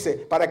 Él dice,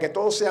 para que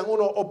todos sean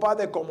uno, oh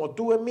Padre, como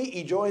tú en mí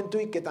y yo en ti,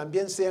 y que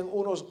también sean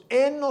unos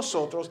en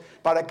nosotros,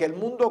 para que el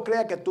mundo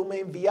crea que tú me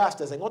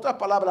enviaste. En otras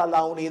palabras,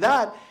 la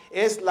unidad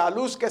es la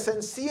luz que se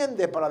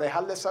enciende para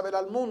dejarle saber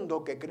al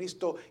mundo que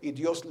Cristo y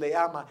Dios le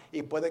ama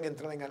y pueden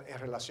entrar en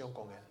relación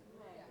con Él.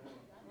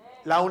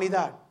 La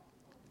unidad.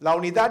 La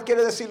unidad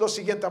quiere decir lo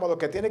siguiente, amado,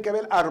 que tiene que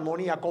haber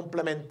armonía,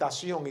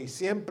 complementación, y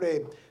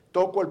siempre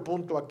toco el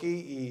punto aquí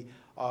y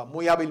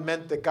muy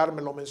hábilmente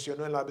Carmen lo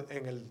mencionó en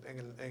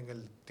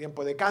el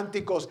tiempo de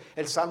cánticos,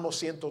 el Salmo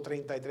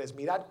 133.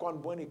 Mirad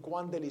cuán bueno y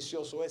cuán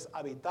delicioso es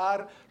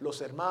habitar los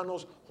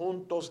hermanos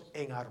juntos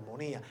en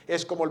armonía.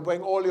 Es como el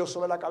buen óleo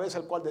sobre la cabeza,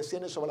 el cual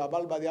desciende sobre la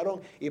barba de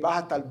Aarón y baja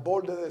hasta el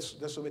borde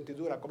de su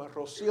vestidura, como el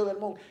rocío del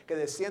monte que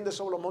desciende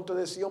sobre los montes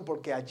de Sión,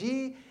 porque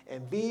allí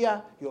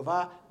envía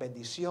Jehová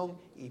bendición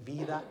y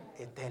vida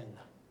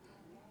eterna.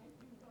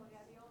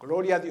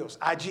 Gloria a Dios.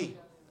 Allí,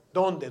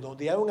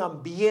 donde hay un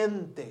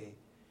ambiente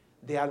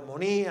de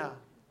armonía,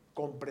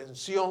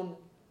 comprensión,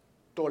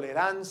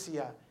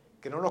 tolerancia,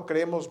 que no nos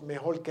creemos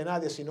mejor que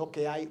nadie, sino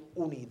que hay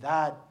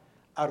unidad,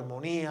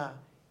 armonía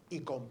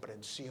y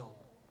comprensión.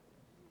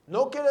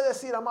 No quiere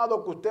decir,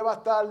 amado, que usted va a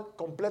estar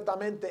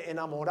completamente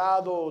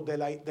enamorado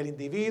del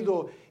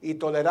individuo y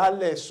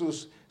tolerarle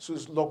sus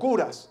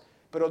locuras,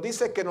 pero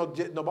dice que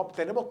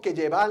tenemos que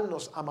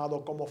llevarnos,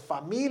 amado, como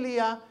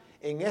familia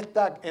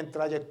en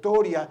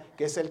trayectoria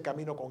que es el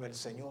camino con el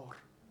Señor.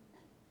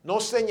 No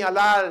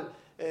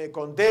señalar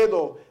con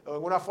dedo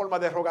en una forma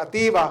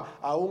derogativa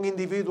a un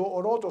individuo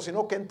o otro,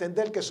 sino que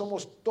entender que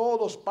somos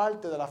todos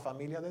parte de la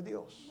familia de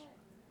Dios.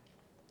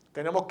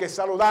 Tenemos que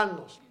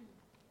saludarnos,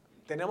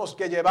 tenemos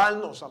que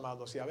llevarnos,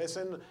 amados, y a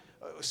veces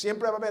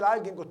siempre va a haber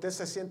alguien que usted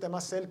se siente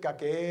más cerca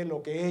que él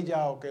o que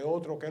ella o que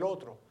otro que el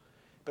otro,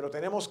 pero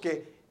tenemos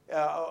que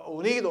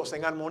unidos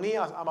en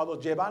armonía, amados,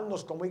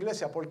 llevarnos como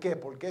iglesia. ¿Por qué?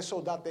 Porque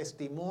eso da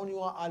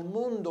testimonio al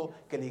mundo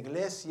que la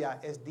iglesia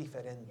es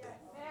diferente.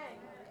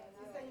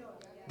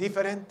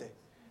 Diferente.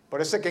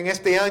 Por eso es que en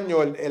este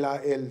año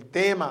el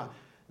tema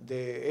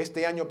de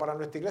este año para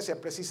nuestra iglesia es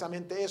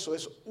precisamente eso,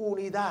 es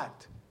unidad.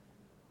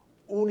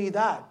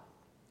 Unidad.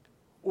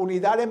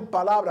 Unidad en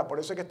palabra, por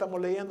eso es que estamos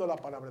leyendo la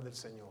palabra del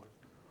Señor.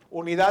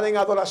 Unidad en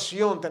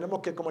adoración, tenemos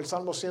que, como el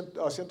Salmo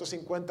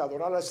 150,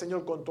 adorar al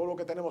Señor con todo lo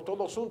que tenemos,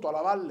 todos juntos,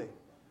 alabarle.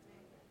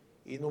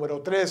 Y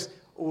número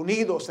 3,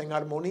 unidos en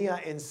armonía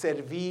en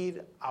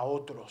servir a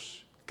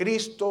otros.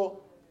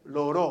 Cristo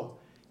lo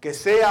que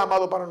sea,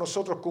 amado, para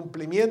nosotros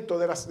cumplimiento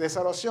de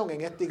esa oración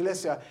en esta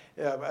iglesia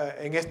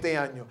en este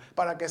año,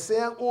 para que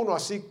sean uno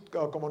así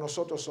como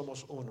nosotros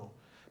somos uno,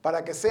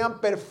 para que sean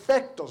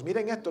perfectos.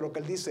 Miren esto, lo que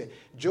él dice,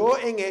 yo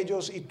en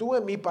ellos y tú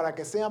en mí, para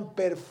que sean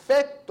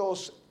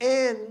perfectos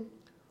en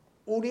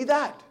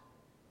unidad.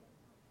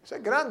 Eso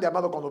es grande,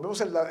 amado, cuando vemos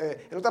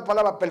en otras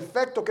palabras,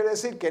 perfecto quiere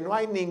decir que no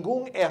hay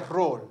ningún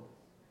error,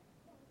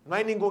 no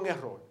hay ningún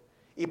error.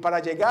 Y para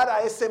llegar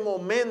a ese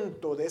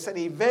momento, de ese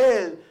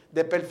nivel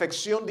de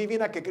perfección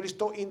divina que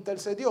Cristo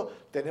intercedió,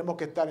 tenemos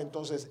que estar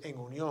entonces en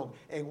unión,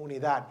 en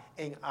unidad,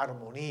 en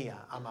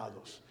armonía,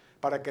 amados.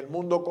 Para que el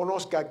mundo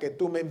conozca que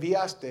tú me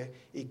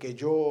enviaste y que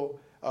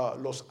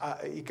los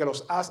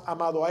has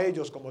amado a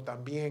ellos como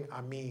también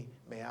a mí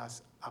me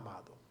has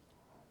amado.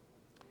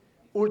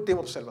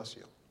 Última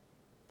observación,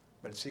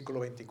 versículo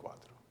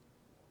 24.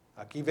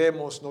 Aquí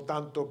vemos no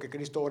tanto que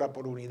Cristo ora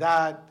por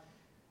unidad,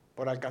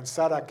 por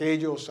alcanzar a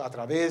aquellos a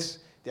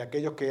través de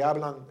aquellos que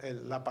hablan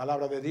la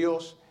palabra de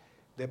Dios,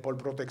 por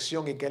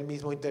protección y que Él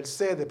mismo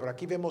intercede. Pero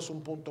aquí vemos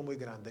un punto muy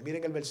grande.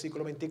 Miren el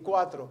versículo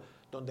 24,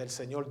 donde el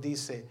Señor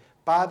dice,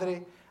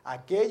 Padre,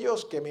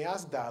 aquellos que me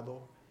has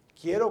dado,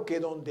 quiero que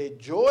donde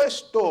yo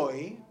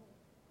estoy,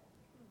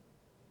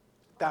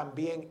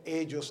 también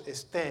ellos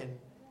estén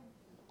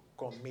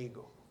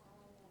conmigo.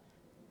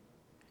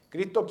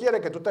 Cristo quiere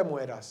que tú te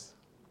mueras,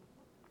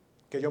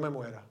 que yo me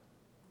muera.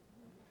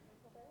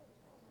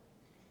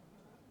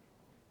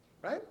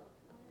 Right?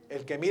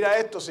 El que mira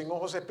esto sin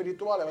ojos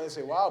espirituales va a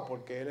decir, wow,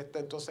 porque él está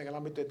entonces en el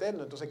ámbito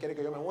eterno, entonces quiere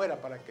que yo me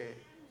muera para que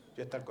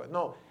yo esté con él.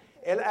 No,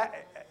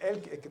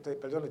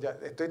 perdón, ya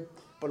estoy,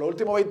 por los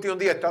últimos 21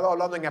 días he estado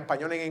hablando en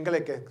español y en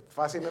inglés, que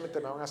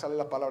fácilmente me van a salir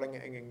las palabras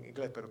en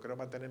inglés, pero quiero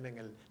mantenerme en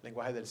el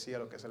lenguaje del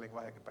cielo, que es el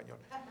lenguaje en español.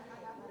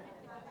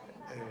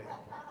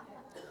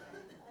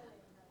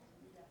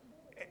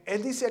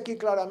 Él dice aquí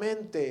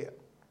claramente,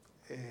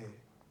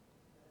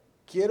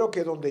 quiero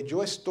que donde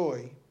yo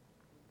estoy,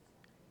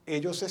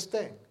 ellos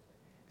estén.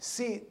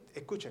 Sí,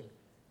 escuchen,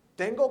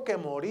 tengo que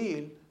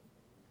morir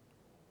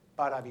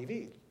para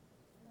vivir.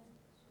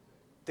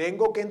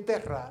 Tengo que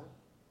enterrar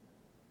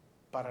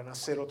para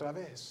nacer otra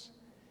vez.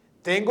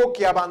 Tengo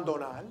que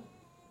abandonar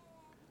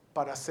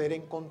para ser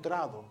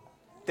encontrado.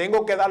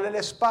 Tengo que darle la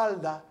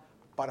espalda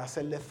para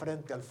hacerle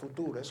frente al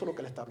futuro. Eso es lo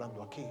que le está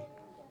hablando aquí.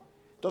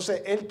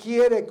 Entonces, Él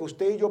quiere que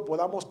usted y yo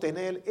podamos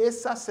tener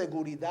esa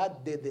seguridad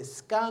de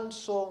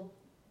descanso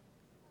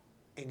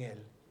en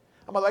Él.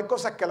 Amado, hay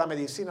cosas que la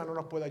medicina no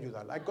nos puede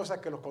ayudar. Hay cosas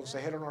que los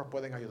consejeros no nos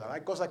pueden ayudar.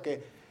 Hay cosas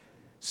que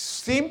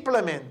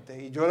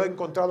Simplemente, y yo lo he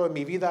encontrado en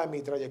mi vida, en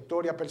mi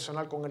trayectoria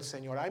personal con el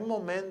Señor, hay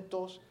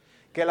momentos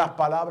que las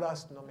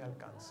palabras no me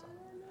alcanzan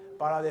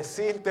para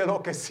decirte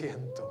lo que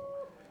siento.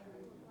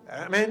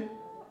 Amén.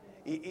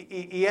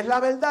 Y es la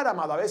verdad,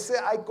 amado. A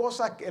veces hay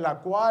cosas en las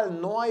cuales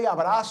no hay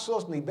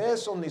abrazos, ni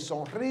besos, ni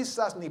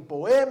sonrisas, ni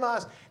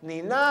poemas,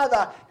 ni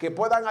nada que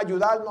puedan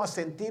ayudarnos a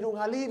sentir un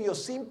alivio.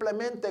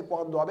 Simplemente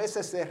cuando a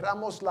veces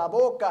cerramos la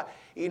boca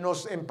y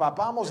nos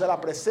empapamos de la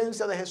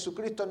presencia de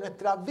Jesucristo en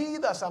nuestras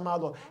vidas,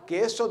 amado,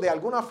 que eso de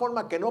alguna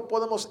forma que no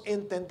podemos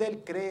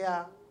entender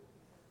crea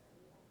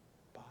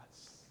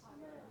paz.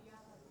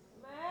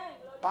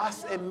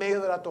 Paz en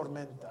medio de la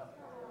tormenta.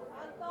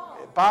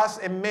 Paz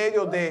en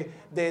medio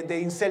de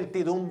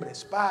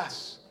incertidumbres.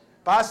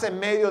 Paz en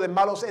medio de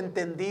malos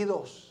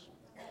entendidos.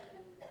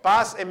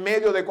 Paz en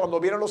medio de cuando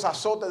vienen los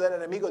azotes del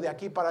enemigo de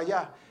aquí para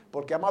allá.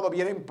 Porque, amado,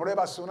 vienen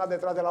pruebas una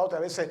detrás de la otra.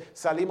 A veces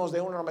salimos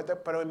de una,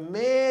 pero en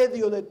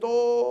medio de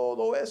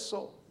todo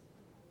eso,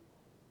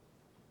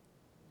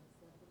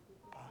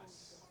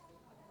 paz.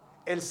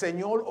 El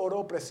Señor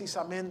oró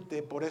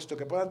precisamente por esto,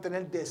 que puedan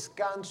tener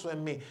descanso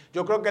en mí.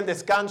 Yo creo que el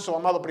descanso,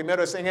 amado,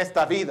 primero es en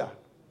esta vida.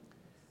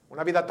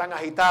 Una vida tan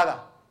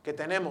agitada que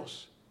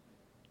tenemos.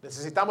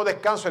 Necesitamos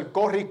descanso. El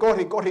corre y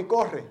corre y corre y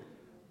corre.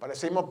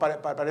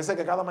 Parece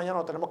que cada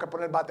mañana tenemos que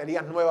poner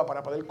baterías nuevas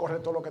para poder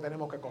correr todo lo que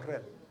tenemos que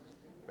correr.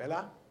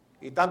 ¿Verdad?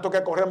 Y tanto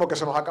que corremos que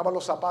se nos acaban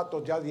los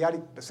zapatos. Ya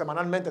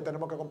semanalmente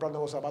tenemos que comprar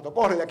nuevos zapatos.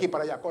 Corre de aquí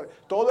para allá. Corre.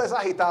 Todo es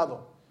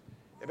agitado.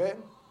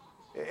 ¿Ven?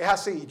 Es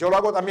así. Yo lo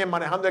hago también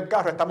manejando el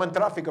carro. Estamos en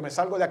tráfico. Me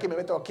salgo de aquí, me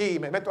meto aquí,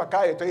 me meto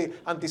acá. Y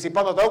estoy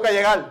anticipando. Tengo que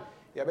llegar.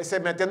 Y a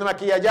veces metiéndome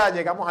aquí y allá,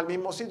 llegamos al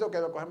mismo sitio que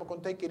lo cogemos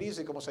con take it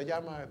easy, como se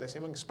llama,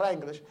 decimos en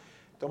Spanglish.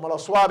 Tómalo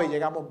suave y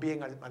llegamos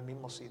bien al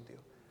mismo sitio.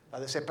 La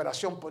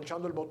desesperación,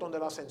 ponchando el botón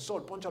del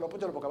ascensor. Pónchalo,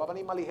 porque va a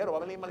venir más ligero,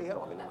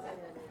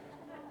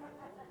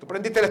 Tú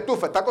prendiste la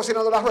estufa, está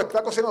cocinando el arroz,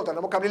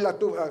 tenemos que abrir la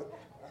estufa.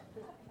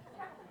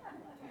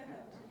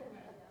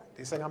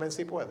 Dicen amén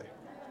si puede.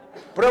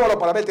 Pruébalo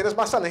para ver, tienes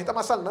más sal, necesitas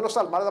más sal, menos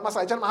sal, más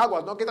sal, echar más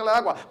agua, no quítale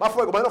agua, más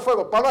fuego, menos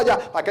fuego, para allá,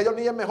 para que ellos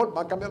niñen mejor,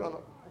 van a cambiar.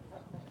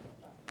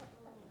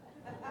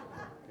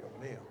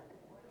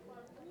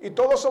 Y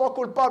todos somos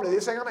culpables,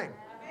 dicen amén.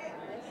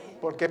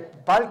 Porque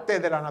parte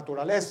de la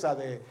naturaleza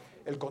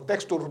del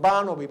contexto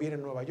urbano vivir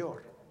en Nueva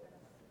York.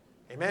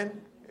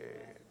 Amén.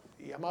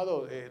 Y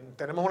amado,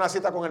 tenemos una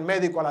cita con el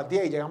médico a las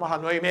 10 y llegamos a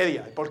las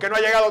 9:30. ¿Por qué no ha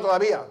llegado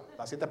todavía?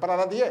 La cita es para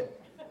las 10.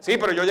 Sí,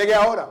 pero yo llegué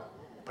ahora.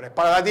 Pero es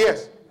para las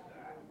 10.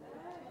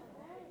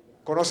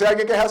 ¿Conoce a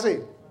alguien que es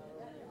así?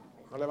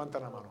 No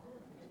levanten la mano.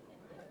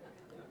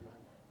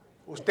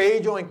 Usted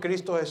y yo en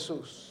Cristo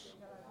Jesús.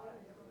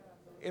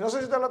 Y no sé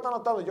si usted lo está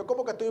notando, yo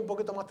como que estoy un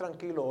poquito más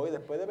tranquilo hoy,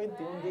 después de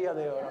 21 días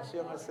de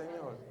oración al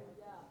Señor.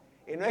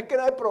 Y no es que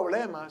no hay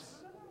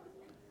problemas,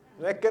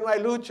 no es que no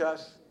hay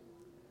luchas,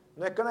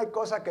 no es que no hay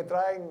cosas que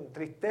traen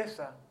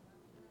tristeza,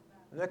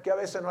 no es que a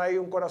veces no hay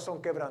un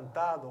corazón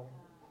quebrantado,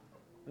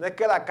 no es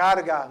que la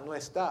carga no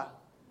está.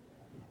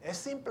 Es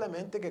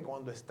simplemente que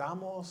cuando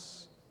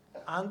estamos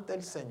ante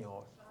el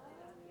Señor,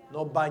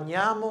 nos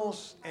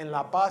bañamos en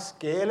la paz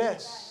que Él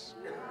es.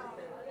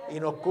 Y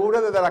nos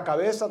cubre desde la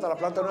cabeza hasta la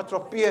planta de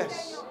nuestros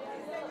pies.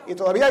 Y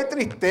todavía hay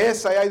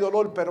tristeza y hay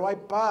dolor, pero hay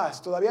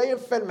paz. Todavía hay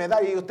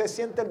enfermedad y usted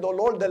siente el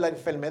dolor de la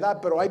enfermedad,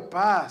 pero hay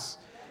paz.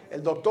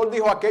 El doctor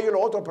dijo aquello y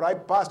lo otro, pero hay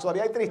paz.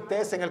 Todavía hay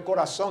tristeza en el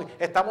corazón.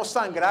 Estamos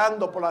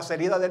sangrando por las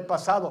heridas del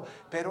pasado,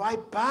 pero hay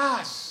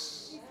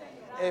paz.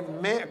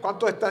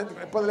 ¿Cuántos están?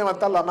 Pueden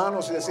levantar la mano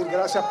y decir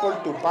gracias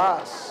por tu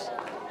paz.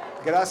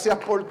 Gracias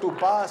por tu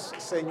paz,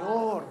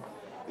 Señor.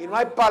 Y no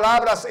hay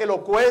palabras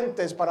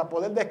elocuentes para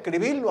poder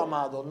describirlo,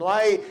 amado. No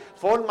hay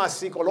forma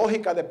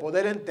psicológica de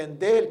poder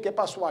entender qué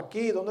pasó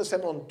aquí, dónde se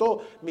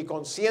montó mi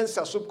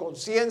conciencia,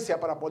 subconsciencia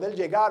para poder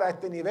llegar a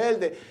este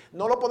nivel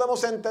no lo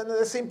podemos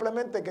entender, es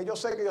simplemente que yo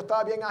sé que yo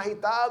estaba bien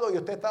agitado y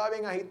usted estaba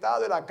bien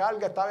agitado y la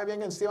carga estaba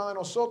bien encima de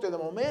nosotros y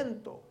de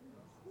momento.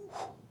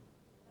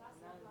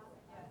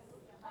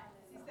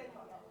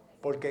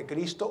 Porque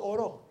Cristo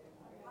oró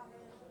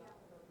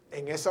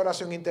en esa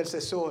oración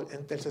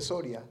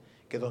intercesoria.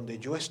 Que donde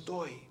yo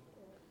estoy,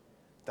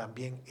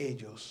 también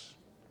ellos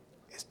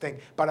estén.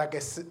 Para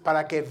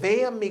que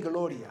vean mi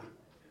gloria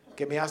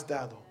que me has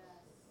dado.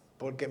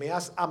 Porque me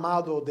has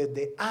amado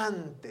desde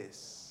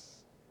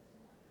antes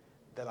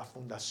de la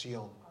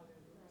fundación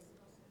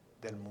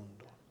del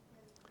mundo.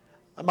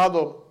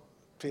 Amado,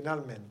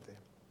 finalmente,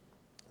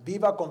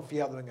 viva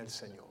confiado en el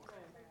Señor.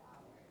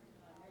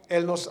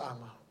 Él nos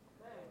ama.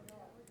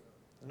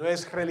 No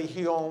es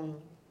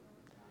religión.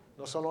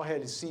 No son los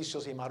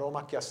ejercicios y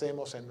maromas que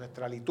hacemos en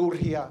nuestra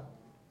liturgia,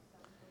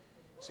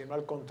 sino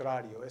al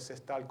contrario, es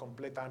estar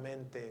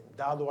completamente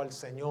dado al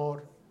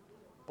Señor,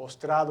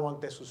 postrado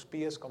ante sus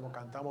pies, como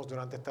cantamos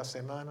durante esta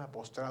semana,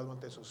 postrado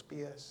ante sus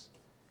pies,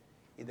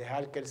 y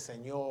dejar que el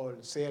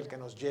Señor sea el que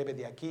nos lleve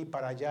de aquí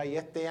para allá. Y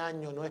este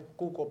año no es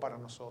cuco para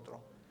nosotros,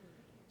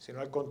 sino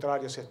al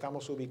contrario, si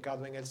estamos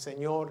ubicados en el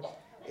Señor,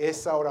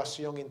 esa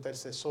oración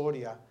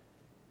intercesoria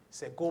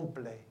se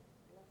cumple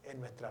en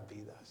nuestras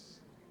vidas.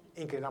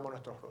 Inclinamos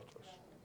nuestros rostros.